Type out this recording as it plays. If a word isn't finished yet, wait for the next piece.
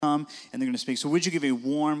come and they're going to speak. So would you give a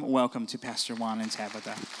warm welcome to Pastor Juan and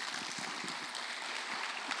Tabitha?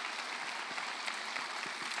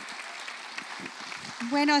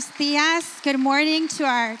 Buenos dias. Good morning to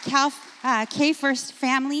our K-First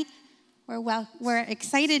family. We're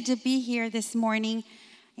excited to be here this morning.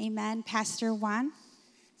 Amen. Pastor Juan.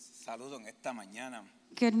 Saludos en esta mañana.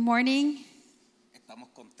 Good morning. Estamos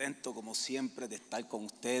contentos como siempre de estar con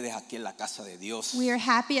ustedes aquí en la casa de Dios. We are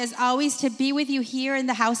happy as always to be with you here in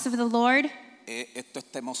the house of the Lord. Esto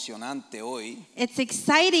está emocionante hoy. It's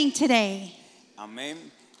exciting today. Amén.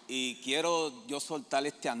 Y quiero yo soltar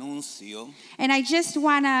este anuncio And I just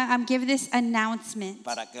want to give this announcement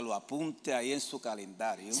para que lo apunte ahí en su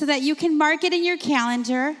calendario. so that you can mark it in your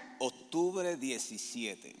calendar. Octubre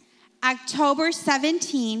 17. October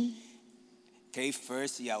 17,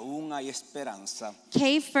 K-First y aún hay esperanza.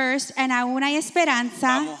 K-First and Aún hay esperanza.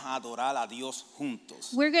 Vamos a adorar a Dios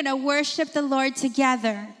juntos. We're going to worship the Lord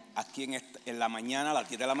together Aquí en la mañana, a las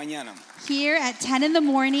 10 de la mañana. here at 10 in the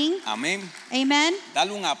morning. Amén. Amen.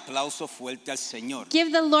 Dale un aplauso fuerte al Señor.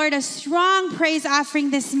 Give the Lord a strong praise offering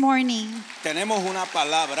this morning. Tenemos una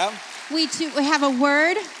palabra We have a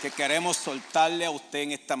word que queremos soltarle a usted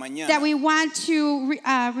en esta mañana. that we want to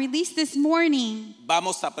release this morning.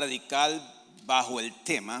 Vamos a predicar bajo el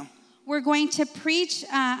tema We're going to preach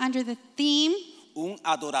under the theme, un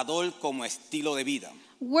adorador como estilo de vida.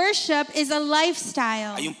 worship is a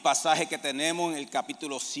lifestyle. Hay un pasaje que tenemos en el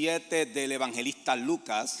capítulo 7 del evangelista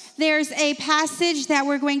Lucas, There's a passage that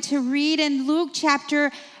we're going to read in Luke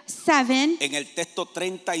chapter 7, en el texto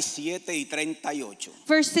 37 y 38.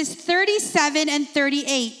 verses 37 and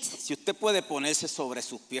 38. Si usted puede ponerse sobre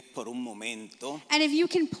sus pies por un momento And if you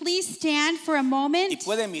can please stand for a y moment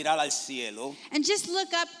puede mirar al cielo and just look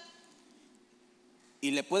up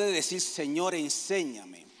y le puede decir, Señor,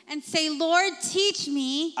 enséñame and say, Lord, teach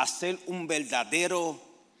me a ser un verdadero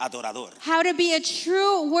adorador. how to be a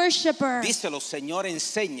true worshiper. Díselo, Señor,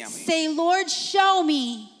 enséñame Say, Lord, show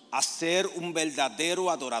me a ser un verdadero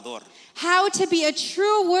adorador. how to be a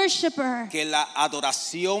true worshiper. Que la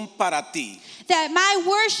adoración para ti That my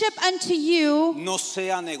worship unto you no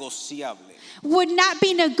sea negociable would not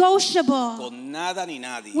be negotiable con nada ni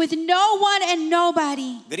nadie. with no one and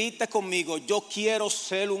nobody. Grite conmigo, yo quiero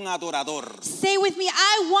ser un adorador. Say with me,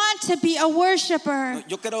 I want to be a worshiper.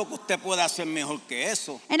 Yo creo que usted puede hacer mejor que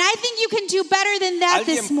eso. And I think you can do better than that Alguien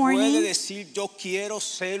this puede morning. decir, yo quiero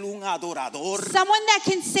ser un adorador. Someone that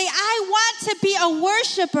can say, I want to be a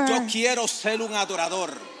worshiper. Yo quiero ser un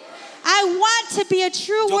adorador. I want to be a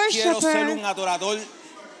true Yo quiero ser un worshiper. adorador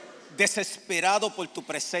desesperado por tu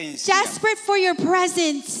presencia. Desperate for your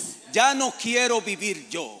presence. Ya no quiero vivir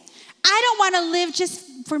yo. I don't want to live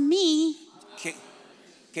just for me,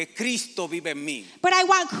 Que Cristo vive en mí. but I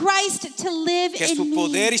want Christ to live Que in su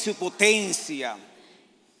poder me. y su potencia,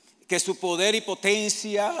 que su poder y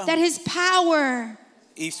potencia That his power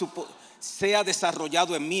sea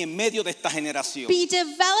desarrollado en mí en medio de esta generación. be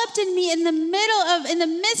developed in me in the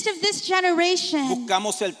midst of this generation.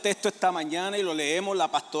 Buscamos el texto esta mañana y lo leemos, la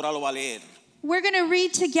pastora lo va a leer. We're going to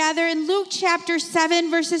read together in Luke chapter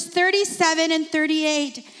 7, verses 37 and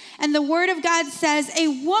 38. And the word of God says, a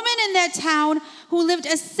woman in that town who lived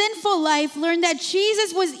a sinful life learned that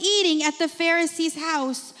Jesus was eating at the Pharisee's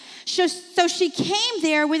house. So she came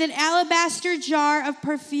there with an alabaster jar of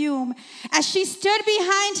perfume. As she stood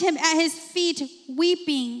behind him at his feet,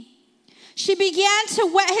 weeping, she began to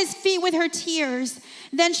wet his feet with her tears.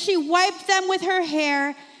 Then she wiped them with her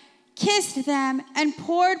hair, kissed them, and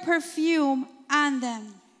poured perfume on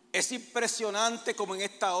them. Es impresionante como en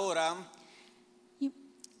esta hora.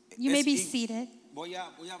 You may be seated. Voy a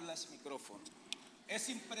hablar ese micrófono. Es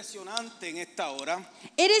impresionante en esta hora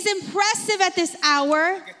It is impressive at this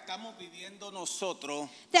hour que estamos viviendo nosotros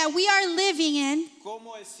that we are living in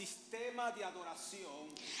como el sistema de adoración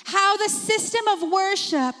how the system of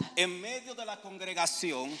worship en medio de la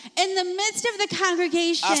congregación in the midst of the ha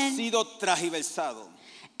congregation, sido transversado.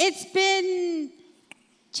 it's been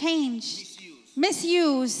changed,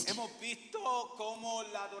 misused. Hemos visto cómo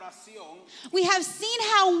la adoración We have seen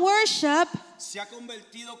how worship, se ha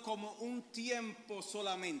convertido como un tiempo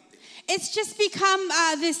solamente. it's just become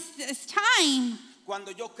this time.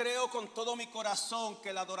 Cuando yo creo con todo mi corazón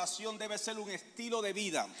que la adoración debe ser un estilo de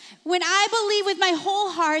vida. When I believe with my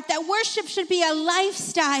whole heart that worship should be a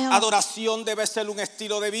lifestyle. Adoración debe ser un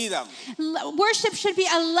estilo de vida. Worship should be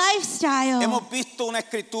a lifestyle. Hemos visto una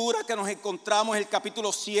escritura que nos encontramos en el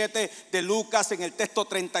capítulo 7 de Lucas en el texto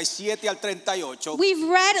 37 al 38. We've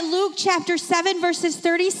read Luke chapter 7 verses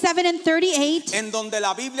 37 and 38. En donde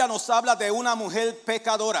la Biblia nos habla de una mujer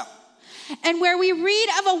pecadora. And where we read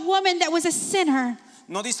of a woman that was a sinner.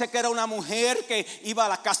 No dice que era una mujer que iba a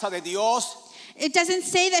la casa de Dios, It doesn't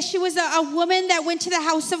say that she was a woman that went to the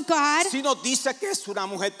house of God, sino dice que es una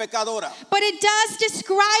mujer pecadora. but it does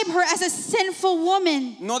describe her as a sinful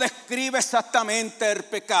woman. No describe exactamente el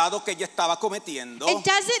pecado que ella estaba cometiendo It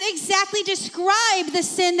doesn't exactly describe the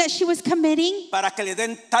sin that she was committing para que le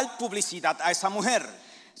den tal publicidad a esa mujer.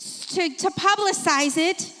 to publicize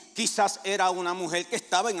it. Quizás era una mujer que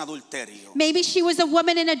estaba en adulterio, Maybe she was a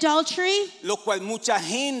woman in adultery, lo cual mucha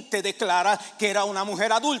gente declara que era una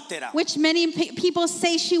mujer adúltera. which many people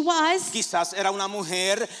say she was. Quizás era una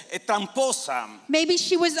mujer tramposa. Maybe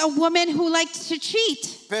she was a woman who liked to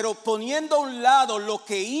cheat. Pero poniendo a un lado lo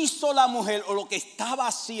que hizo la mujer o lo que estaba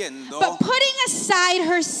haciendo, But putting aside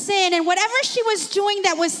her sin and whatever she was doing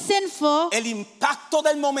that was sinful, el impacto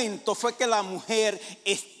del momento fue que la mujer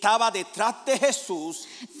estaba detrás de Jesús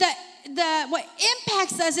what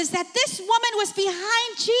impacts us is that this woman was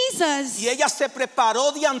behind Jesus. y ella se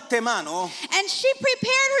preparó de antemano And she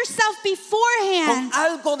prepared herself con beforehand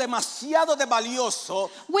algo demasiado de valioso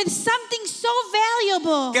with something so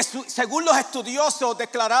valuable. que según los estudiosos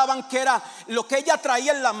declaraban que era lo que ella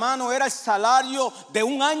traía en la mano era el salario de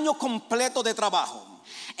un año completo de trabajo.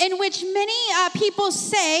 In which many people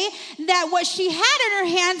say that what she had in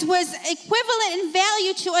her hands was equivalent in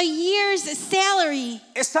value to a year's salary.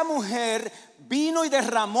 Esa mujer vino y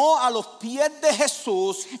derramó a los pies de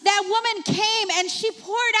Jesús That woman came and she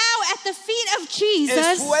poured out at the feet of el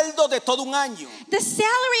Jesus sueldo de todo un año. the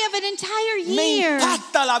salary of an entire Me year.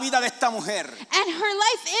 impacta la vida de esta mujer. And her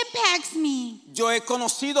life impacts me. Yo he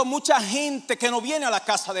conocido mucha gente que no viene a la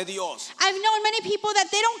casa de Dios. I've known many people that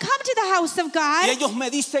they don't come to the house of God. Y ellos me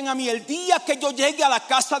dicen a mí, el día que yo llegue a la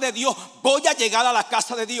casa de Dios, voy a llegar a la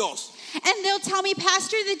casa de Dios. And they'll tell me,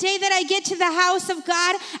 Pastor, the day that I get to the house of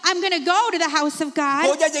God, I'm going to go to the house of God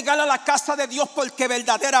Voy a llegar a la casa de Dios porque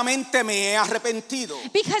verdaderamente me he arrepentido.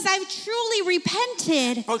 because I've truly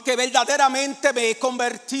repented. Porque verdaderamente me he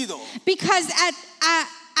convertido. Because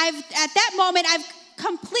at that moment, I've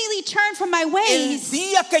completely turned from my El ways.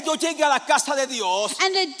 día que yo llegue a la casa de Dios,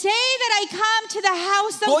 And the day that I come to the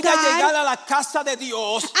house voy of a llegar God, a la casa de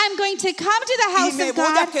Dios I'm going to come to the y house me of voy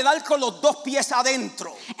a God, quedar con los dos pies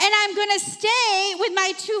adentro. and I'm going to stay with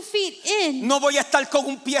my 2 feet in. No voy a estar con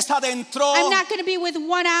un pie adentro I'm not going to be with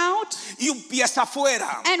one out y un pie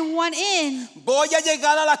afuera. and one in. Voy a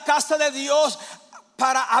llegar a la casa de Dios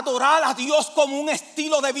para adorar a Dios como un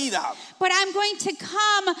estilo de vida. But I'm going to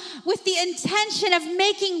come with the intention of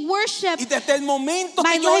making worship. Y desde el momento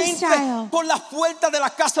My que yo lifestyle. entre por las puertas de la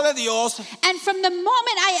casa de Dios, And from the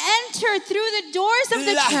moment I enter through the doors of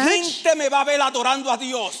the la church, gente me va a ver adorando a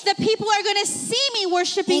Dios. the people are going to see me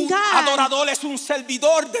worshiping Un God. adorador es un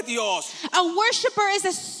servidor de Dios. A worshiper is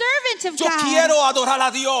a servant of Yo God. quiero adorar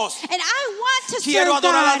a Dios. And I want to Quiero serve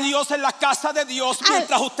adorar a God. Dios en la casa de Dios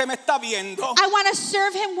mientras usted me está viendo. I want to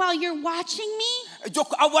serve him while you're watching me.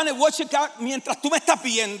 I want to worship God mientras tú me estás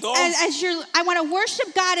viendo. I want to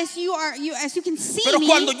worship God as you can see Pero me.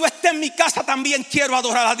 cuando yo esté en mi casa también quiero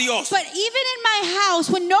adorar a Dios. But even in my house,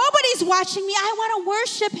 when nobody's watching me, I want to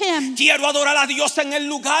worship him. Quiero adorar a Dios en el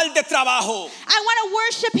lugar de trabajo. I want to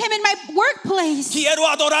worship him in my workplace. Quiero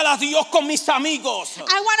adorar a Dios con mis amigos.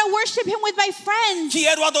 I want to worship him with my friends.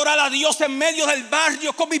 Quiero adorar a Dios en medio del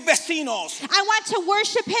barrio con mis vecinos. I want to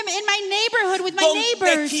worship him in my neighborhood with my Donde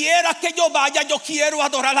neighbors. quiera que yo vaya, yo quiero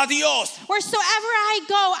adorar a Dios. Wheresoever I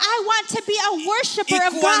go, I want to be a Y worshiper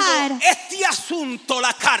of cuando God. este asunto,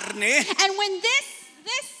 la carne, And when this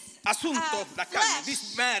asunto, la carne, flesh,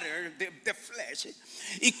 this matter, the flesh,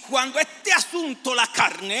 y cuando este asunto, la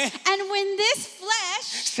carne, and when this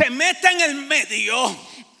flesh se mete en el medio,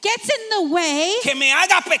 gets in the way, que me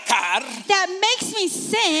haga pecar, that makes me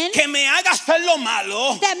sin, que me haga hacer lo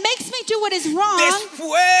malo, that makes me do what is wrong,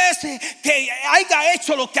 después que haya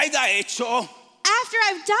hecho lo que haya hecho, after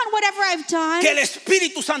I've done whatever I've done, que el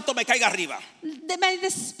Espíritu Santo me caiga arriba, may the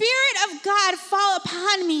Spirit of God fall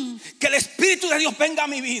upon me. que el Espíritu de Dios venga a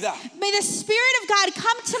mi vida. May the Spirit of God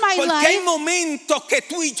come to my Porque hay life. momentos que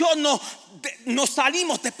tú y yo nos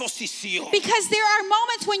salimos de posición. Because there are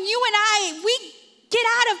moments when you and we get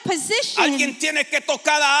out of position. Alguien tiene que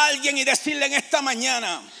tocar a alguien y decirle en esta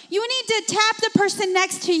mañana, You need to tap the person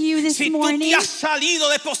next to you this si tú te morning has salido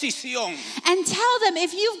de posición and tell them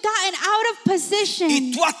if you've gotten out of y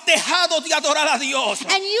position tú has dejado de adorar a Dios,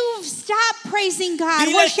 and you've stopped praising God,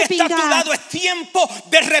 dile al que worshiping está a tu God. lado, es tiempo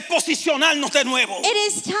de reposicionarnos de nuevo. It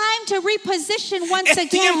is time to reposition once Es again.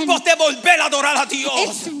 tiempo de volver a adorar a It's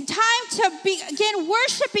Dios. time to begin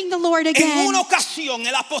worshiping the Lord En again. una ocasión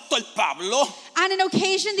el apóstol Pablo, On an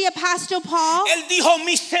occasion, the Apostle Paul, él dijo,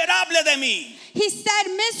 miserable de mí. He said,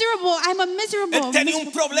 miserable, I'm a miserable. Él tenía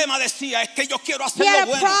un problema, decía, es que yo quiero hacer He had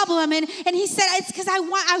lo a bueno, problem, and he said, it's because I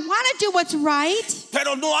want to do what's right,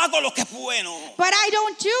 pero no hago lo que es bueno, but I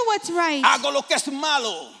don't do what's right. hago lo que es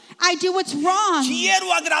malo. I do what's wrong. Quiero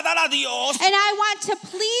agradar a Dios, And I want to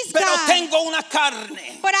please pero God, tengo una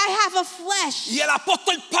carne. but I have a flesh. Y el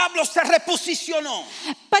apóstol Pablo se reposicionó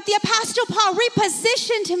But the Apostle Paul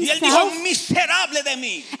repositioned y él dijo, himself, miserable de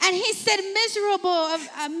mí. and he said, miserable of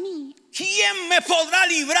me. ¿Quién me podrá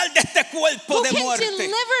librar de este cuerpo Who de can muerte?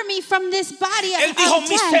 deliver me from this body Él dijo, of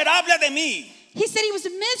death? miserable de mí. He said he was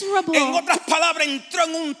miserable. En otras palabras, entró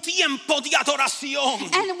en un tiempo de adoración.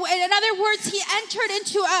 And in other words, he entered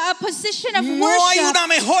into a position of No hay worship. una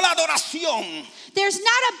mejor adoración There's not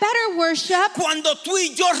a better worship cuando tú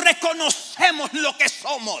y yo reconocemos lo que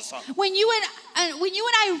somos. when you and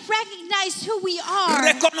I recognize who we are,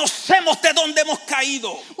 Reconocemos de dónde hemos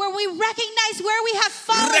caído. where we recognize where we have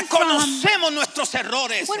fallen from, Reconocemos nuestros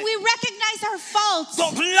errores. when we recognize our faults,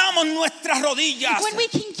 Doblamos nuestras rodillas when we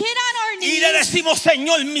can get on our y le knees decimos,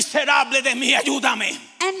 Señor, miserable de mí, ayúdame.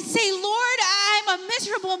 and say, Lord, I'm a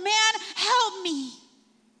miserable man, help me.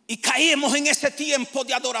 Y caemos en ese tiempo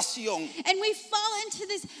de adoración. And we fall into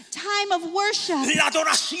this time of worship. La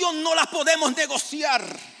adoración no la podemos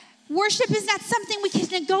negociar. Worship is not something we can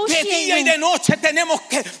De negotiate día y with. de noche tenemos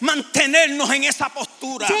que mantenernos en esa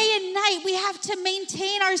postura. Day and night, we have to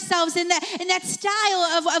maintain ourselves in that style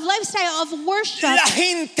of lifestyle of worship. La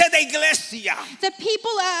gente de iglesia The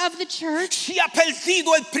people of the church, se ha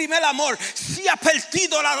perdido el primer amor, se ha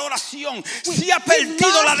perdido la adoración, se ha we've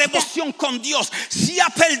perdido la lost devoción con Dios, se ha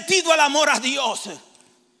perdido el amor a Dios.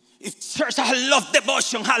 Church, I love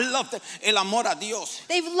devotion, I love el amor a Dios.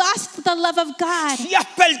 they've lost the love of God. Si has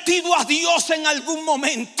perdido a Dios en algún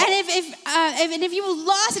momento, And if you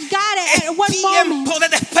lost God es at one moment, tiempo de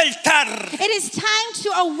despertar. it is time to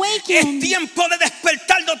Es awaken. tiempo de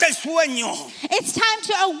despertarnos del sueño. It's time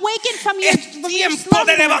to awaken from your Es tiempo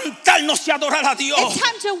de slumber. levantarnos y adorar a Dios. It's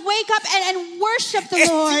time to wake up and worship the Es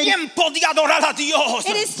Lord. tiempo de adorar a Dios.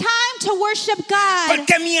 It is time to worship God.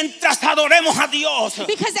 Porque mientras adoremos a Dios,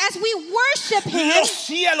 Because as we worship Him, los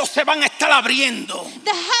cielos se van a estar abriendo.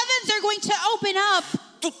 the heavens are going to open up.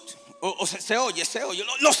 Se oye.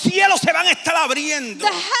 Los cielos se van a estar abriendo.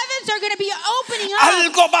 The heavens are going to be opening up.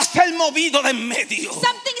 Algo va a ser movido de en medio.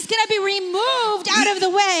 Something's going to be removed out of the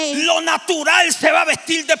way. Lo natural se va a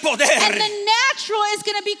vestir de And poder. the natural is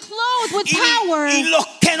going to be clothed with power. Y los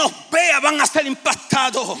que nos vean van a ser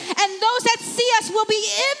impactados. And those that see us will be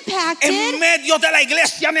impacted. En medio de la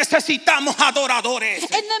iglesia necesitamos adoradores. In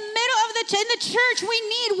the middle of in the church, we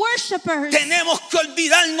need worshipers. Tenemos que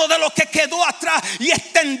olvidarnos de lo que quedó atrás y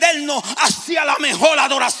extendernos hacia la mejor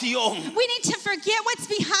adoración. We need to forget what's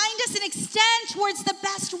behind us and extend towards the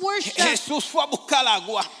best worship. Jesús fue a buscar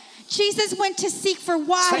agua. Jesus went to seek for Se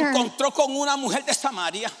water. encontró con una mujer de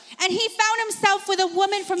Samaria And he found himself with a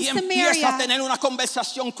woman from y empieza a Samaria. tener una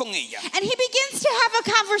conversación con ella. And he begins to have a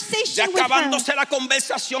Ya conversation with her. acabándose la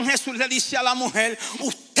conversación, Jesús le dice a la mujer,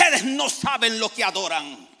 ustedes no saben lo que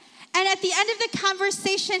adoran. And at the end of the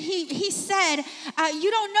conversation, he said, you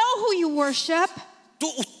don't know who you worship.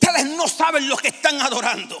 Ustedes no saben lo que están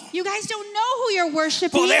adorando. You guys don't know who you're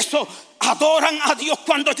worshiping. Por eso adoran a Dios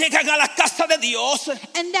cuando llegan a la casa de Dios.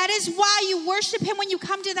 And that is why you worship him when you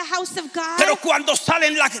come to the house of God. Pero cuando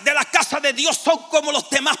salen de la casa de Dios son como los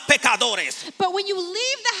demás pecadores. But when you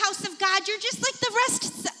leave the house of God, you're just like the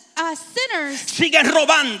rest sinners. Siguen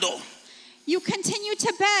robando. You continue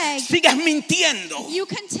to beg. Sigues mintiendo. You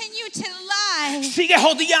continue to lie. Sigues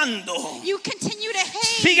odiando. You continue to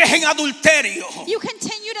hate. Sigues en adulterio. You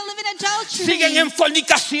continue to live in adultery. Siguen en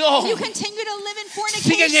fornicación. You continue to live in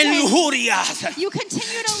Siguen en fornication. lujurias. You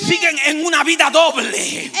continue to live Siguen en una vida doble.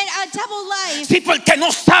 in a double life. Sí, porque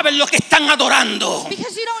no saben lo que están adorando.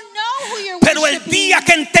 Because you don't know who you're Pero el worshiping. día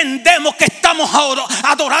que entendemos que estamos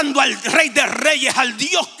adorando al Rey de Reyes, al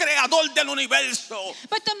Dios creador del universo,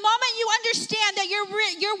 But the moment you understand that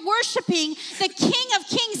you're worshiping the King of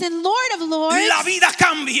Kings and Lord of Lords, la vida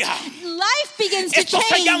cambia. life begins to Esto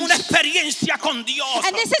se llama una change. experiencia con Dios.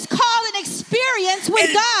 And this is called an experience with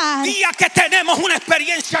El God. día que tenemos una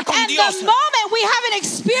experiencia con And Dios, the moment we have an el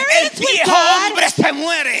experience with viejo God, hombre se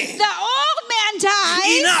muere the old man y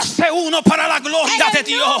dies Y nace uno para la gloria and de a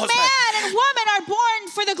new Dios. man and woman are born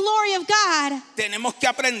for the glory of God. Tenemos que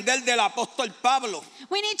aprender del apóstol Pablo.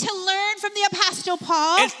 We need to learn from the Apostle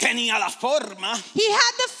Paul. Él tenía la forma, He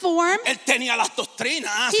had the form. él tenía las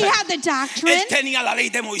doctrinas, He had the doctrine. él tenía la ley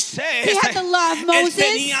de Moisés, He had the law of él Moses.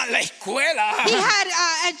 tenía la escuela, He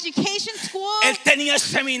had education school. él tenía el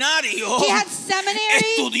seminario, He had seminary.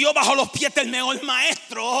 estudió bajo los pies del mejor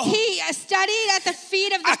maestro. He studied at the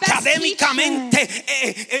feet of the best teacher. Académicamente,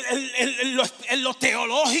 en lo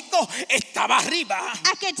teológico estaba arriba,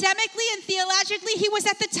 Academically and theologically, he was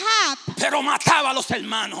at the top. pero mataba a los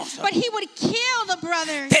hermanos. But he would kill the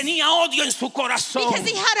brothers Tenía odio en su corazón. because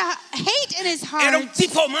he had a hate in his Era un heart.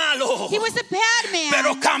 tipo malo, He was a bad man.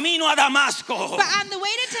 pero camino a Damasco But on the way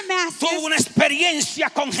to Damascus, tuvo una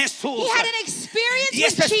experiencia con Jesús. he had an experience Y with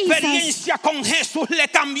esa Jesus. experiencia con Jesús le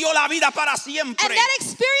cambió la vida para And siempre. that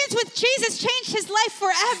experience with Jesus changed his life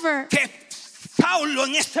forever. Que Saulo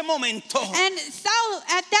en ese momento And Saul,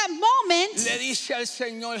 at that moment, le dice al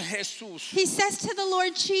Señor Jesús, he says to the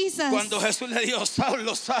Lord Jesus, cuando Jesús le dijo,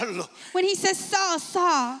 Saulo, Saulo, when he says, Saul,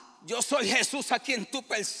 Saul, yo soy Jesús a quien tú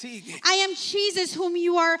persigues. I am Jesus whom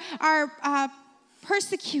you are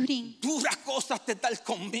persecuting. Duras cosas te dar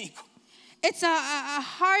conmigo. It's a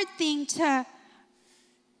hard thing to,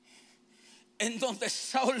 En donde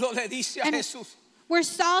Saulo le dice a And- Jesús, where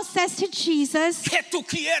Saul says to Jesus, ¿qué tú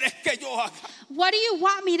quieres que yo haga? what do you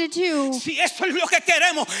want me to do? Si eso es lo que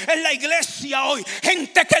queremos en la iglesia hoy,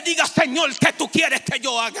 gente que diga, Señor, ¿qué tú quieres que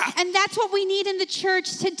yo haga? And that's what we need in the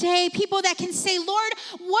church today. People that can say, Lord,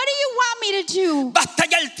 what do you want me to do? Basta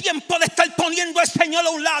ya el tiempo de estar poniendo al Señor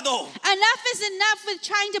a un lado. Enough is enough with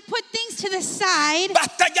trying to put things to the side.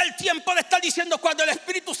 Basta ya el tiempo de estar diciendo, cuando el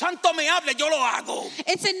Espíritu Santo me hable, yo lo hago.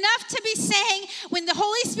 It's enough to be saying, when the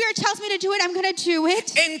Holy Spirit tells me to do it, I'm going to do it.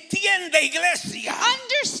 Entiende, iglesia,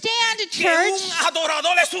 Understand, que un church,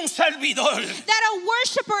 adorador es un servidor. that a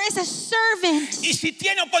worshiper is a servant. Y si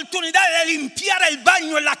tiene oportunidad de limpiar el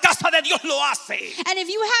baño en la casa de Dios, lo hace. And if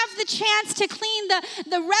you have the chance to clean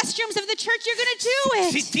the restrooms of the church, you're going to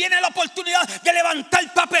do Si it. tiene la oportunidad de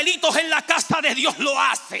levantar papelitos en la casa de Dios, lo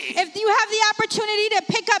hace. If you have the opportunity to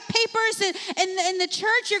pick up papers in the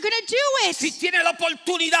church, you're going to do Si it. tiene la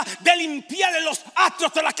oportunidad de limpiar en los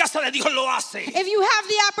atrios de la casa de Dios, lo hace. If you have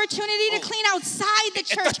the opportunity to clean outside the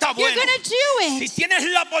Esto church, está you're bueno. going to do Si it. tienes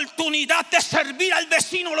la oportunidad de servir al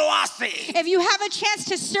vecino, lo hace. If you have a chance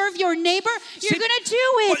to serve your neighbor, you're Sí, going to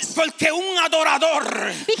do it. Porque un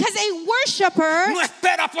adorador Because a worshiper, no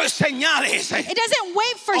espera por señales. it doesn't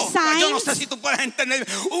wait for Yo no sé signs. si tú puedes entender.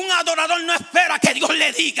 Un adorador no espera que Dios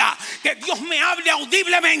le diga, que Dios me hable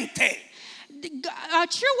audiblemente. A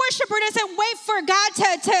true worshiper doesn't wait for God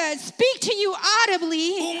to speak to you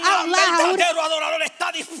audibly, Un out loud, verdadero adorador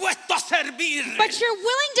está dispuesto a servir. but you're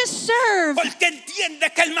willing to serve. Porque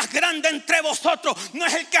entiende que el más grande entre vosotros no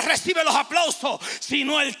es el que recibe los aplausos,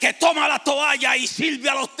 sino el que toma la toalla y sirve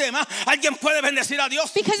a los demás. ¿Alguien puede bendecir a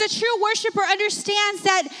Dios? Because a true worshiper understands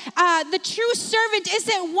that the true servant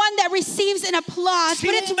isn't one that receives an applause, Sí,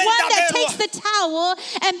 but it's un one that verdadero- takes the towel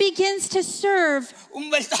and begins to serve.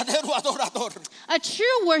 Un verdadero adorador A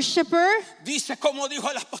true worshiper dice, como dijo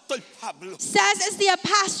el apóstol Pablo, says, as the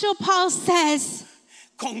Apostle Paul says,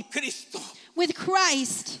 con Cristo. with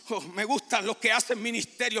Christ. Oh, me gustan los que hacen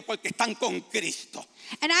ministerio porque están con Cristo.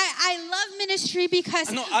 And I love ministry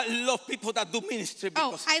because, No, I love people that do ministry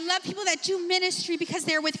because I love people that do ministry because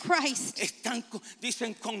they're with Christ.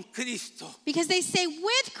 dicen con Cristo. Because they say,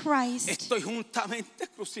 with Christ, Estoy juntamente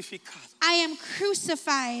crucificado. I am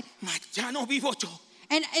crucified. Mas ya no vivo yo,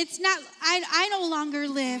 And it's not, I no longer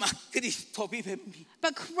live, mas Cristo vive en mí.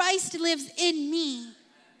 but Christ lives in me.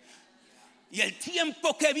 Y el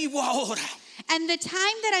tiempo que vivo ahora, And the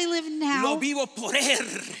time that I live lo now, vivo por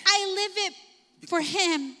Él, I live it for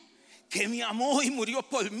Him. que me amó y murió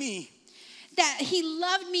por mí. That He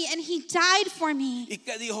loved me and He died for me. ¿Y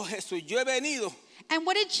qué dijo Jesús? Yo he venido And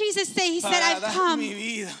what did Jesus say? He said, para I've dar come. mi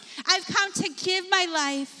vida. I've come to give my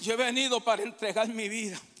life. Yo he venido para entregar mi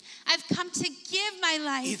vida I've come to give my y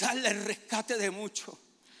life. darle el rescate de muchos.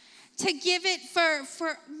 To give it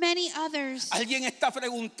for many others. Alguien está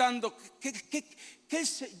preguntando, ¿qué el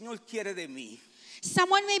Señor quiere de mí?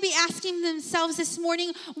 Someone may be asking themselves this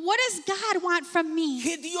morning, what does God want from me?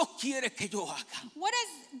 ¿Qué Dios quiere que yo haga? What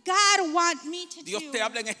does God want me to Dios do? te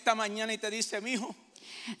habla en esta mañana y te dice, mijo,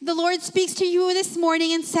 The Lord speaks to you this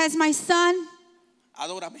morning and says, my son,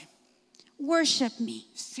 adórame, worship me.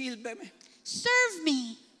 sírveme, Serve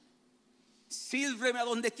me. sírveme a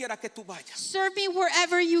donde quiera que tú vayas. Serve me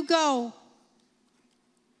wherever you go.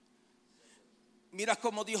 Mira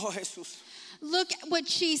cómo dijo Jesús, Look at what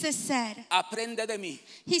Jesus said. aprende de mí,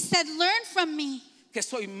 He said, learn from me, que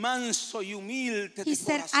soy manso y humilde He de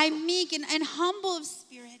said, corazón. I'm meek and humble of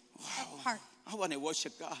spirit, of heart. I want to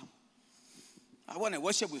worship God. I want to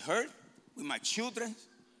worship with her, with my children.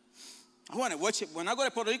 I want to worship. When I go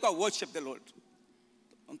to Puerto Rico, I worship the Lord.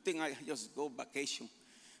 Don't think I just go vacation.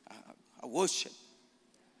 I worship.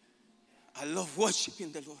 I love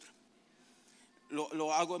worshiping the Lord. Lo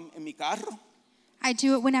hago en mi carro. I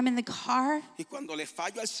do it when I'm in the car. Y cuando le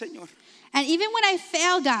fallo al Señor, And even when I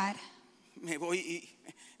fail God, me voy y...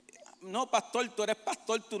 No, pastor, tú eres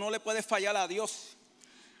pastor, tú no le puedes fallar a Dios.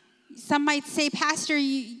 some might say, Pastor,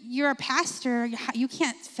 you're a pastor. You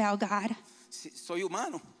can't fail God. Soy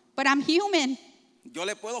humano. But I'm human. Yo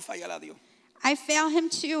le puedo fallar a Dios. I fail him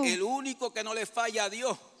too. El único que no le falla a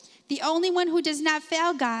Dios The only one who does not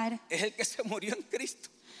fail God es el que se murió en Cristo.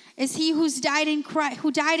 is he who died in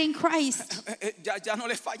Christ. Ya no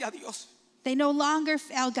le falla a Dios. They no longer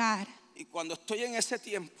fail God. Y cuando estoy en ese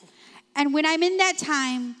tiempo, And when I'm in that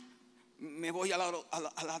time, me voy a la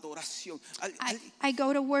adoración. I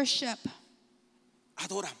go to worship.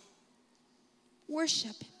 Adora,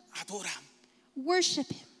 Worship. adora, Worship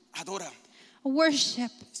him. adora.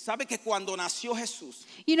 Worship. ¿Sabe que cuando nació Jesús,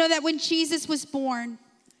 You know that when Jesus was born,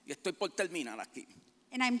 y estoy por terminar aquí,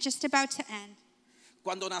 and I'm just about to end,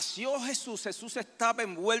 cuando nació Jesús, Jesús estaba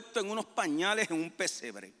envuelto en unos pañales en un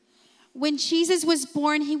pesebre. when Jesus was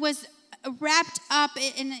born, he was wrapped up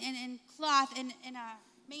in cloth in a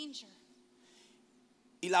manger.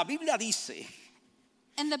 Y la Biblia dice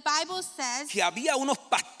And the Bible says que había unos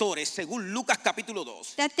pastores, según Lucas capítulo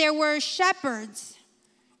 2, that there were shepherds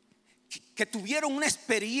que tuvieron una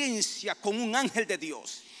experiencia con un ángel de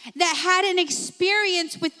Dios. that had an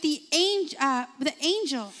experience with the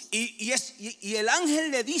angel. Y el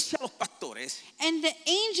ángel le dice a los pastores, And the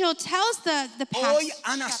angel tells the hoy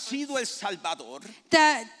ha shepherd, nacido el Salvador,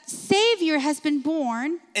 the Savior has been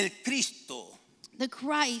born, el Cristo, the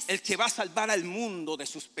Christ, el que va a salvar al mundo de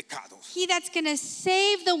sus pecados. he that's going to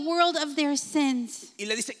save the world of their sins. Y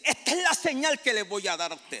le dice, esta es la señal que les voy a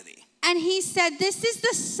dar a ustedes. And he said, this is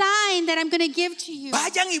the sign that I'm going to give to you.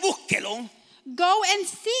 Vayan y búsquelo Go and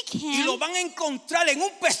seek y lo him, van a encontrar en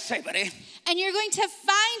un pesebre and you're going to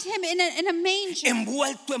find him in a manger.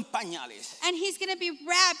 envuelto en pañales. And he's going to be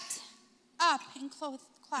wrapped up in cloth.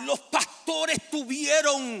 Los pastores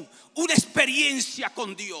tuvieron una experiencia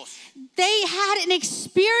con Dios. They had an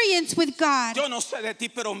experience with God. Yo no sé de ti,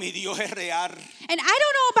 pero mi Dios es real. And I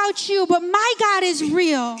don't know about you, but my God is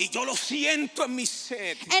real. Y yo lo siento en mi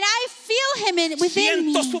ser. And I feel him within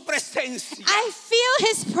me. Siento su presencia. I feel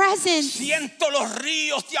his presence. Siento los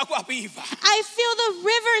ríos de agua viva. I feel the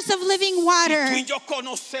rivers of living Tú water. y yo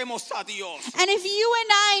conocemos a Dios. And if you and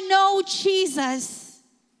I know Jesus,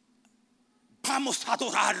 Vamos a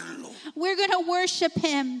adorarlo. we're going to worship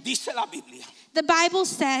him. Dice la Biblia The Bible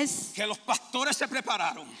says que los pastores se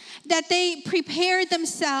prepararon that they prepared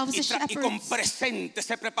themselves, the y con shepherds, presentes,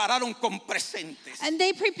 se prepararon con presentes. and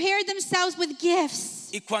they prepared themselves with gifts.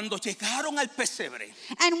 Y cuando llegaron al pesebre,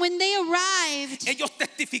 And when they arrived, ellos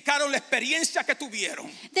testificaron la experiencia que tuvieron.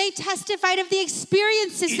 they testified of the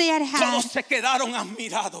experiences Y they had had. todos se quedaron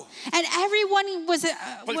admirados And everyone was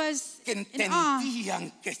porque in awe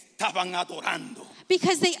entendían que estaban adorando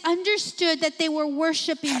because they understood that they were al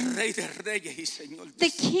worshiping Rey de Reyes y Señor de the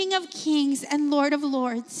Señores. King of Kings and Lord of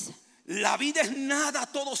Lords. La vida es nada,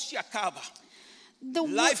 todo se acaba. The wo-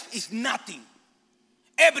 Life is nothing.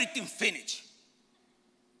 Everything finished.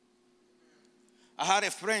 I had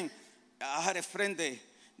a friend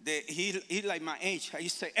he like my age. I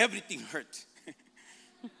say everything hurt.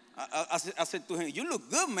 I said to him, you look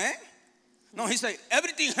good, man. No, he said,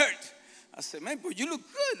 everything hurt. I said, man, but you look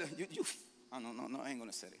good. No, I ain't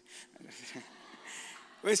gonna say it.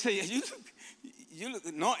 But he said, you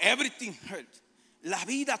look, no, everything hurt. La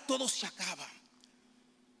vida todo se acaba.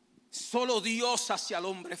 Solo Dios hace al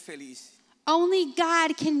hombre feliz. Only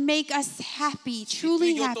God can make us happy, Si tú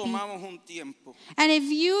truly y yo happy. tomamos un tiempo And if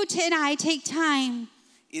you and I take time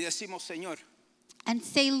y decimos, Señor, and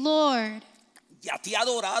say, Lord, ya te he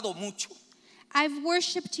adorado mucho, I've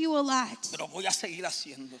worshiped you a lot, pero voy a seguir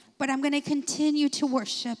haciéndolo. but I'm going to continue to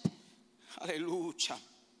worship. Aleluya,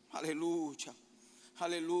 aleluya,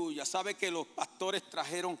 aleluya. ¿Sabe que los pastores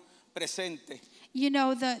trajeron presentes? You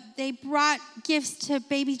know, they brought gifts to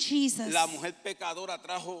baby Jesus. La mujer pecadora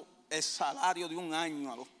trajo el salario de un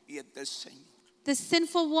año a los pies del Señor, The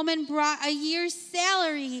sinful woman brought a year's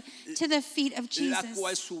salary to the feet of la cual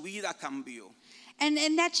Jesus. su vida cambió. And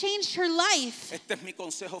that changed her life. Este es mi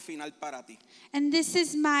consejo final para ti. And this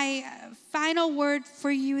is my final word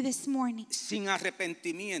for you this morning. Sin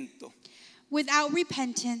arrepentimiento Without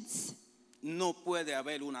repentance, no puede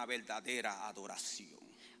haber una verdadera adoración.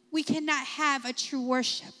 we cannot have a true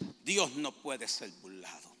worship. Dios no puede ser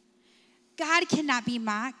burlado. God cannot be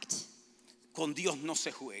mocked. Con Dios no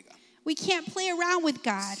se juega. We can't play around with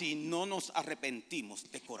God. Si no nos arrepentimos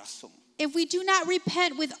de corazón, If we do not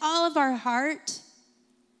repent with all of our heart,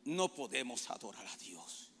 no podemos adorar a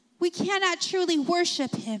Dios. we cannot truly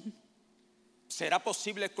worship him. ¿Será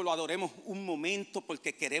posible que lo adoremos un momento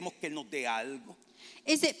porque queremos que nos dé algo?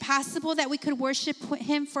 Is it possible that we could worship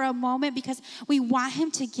him for a moment because we want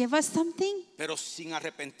him to give us something? Pero sin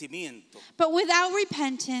arrepentimiento, But without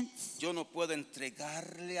repentance, yo no puedo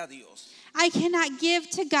entregarle a Dios I cannot give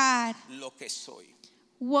to God lo que soy,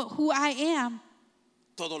 who I am,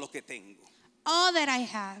 todo lo que tengo. all that I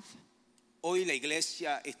have. Hoy la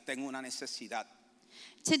iglesia está en una necesidad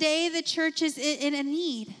Today, the church is in a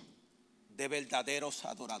need de verdaderos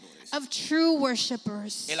adoradores. of true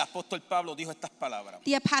worshipers. El apóstol Pablo dijo estas palabras,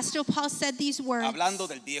 The Apostle Paul said these words, hablando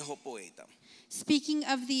del viejo poeta. speaking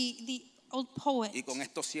of the old poet. Y con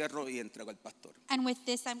esto cierro y entrego al pastor. And with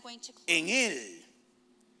this, I'm going to close. En él,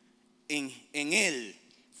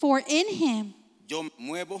 For in him yo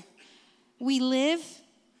muevo, we live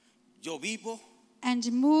yo vivo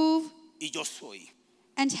and move y yo soy.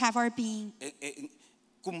 and have our being.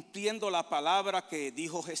 Cumpliendo la palabra que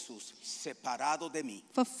dijo Jesús, separado de mí,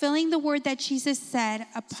 Fulfilling the word that Jesus said,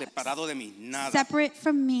 separado de mí, nada separate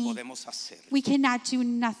from me, podemos hacer. we cannot do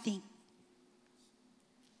nothing.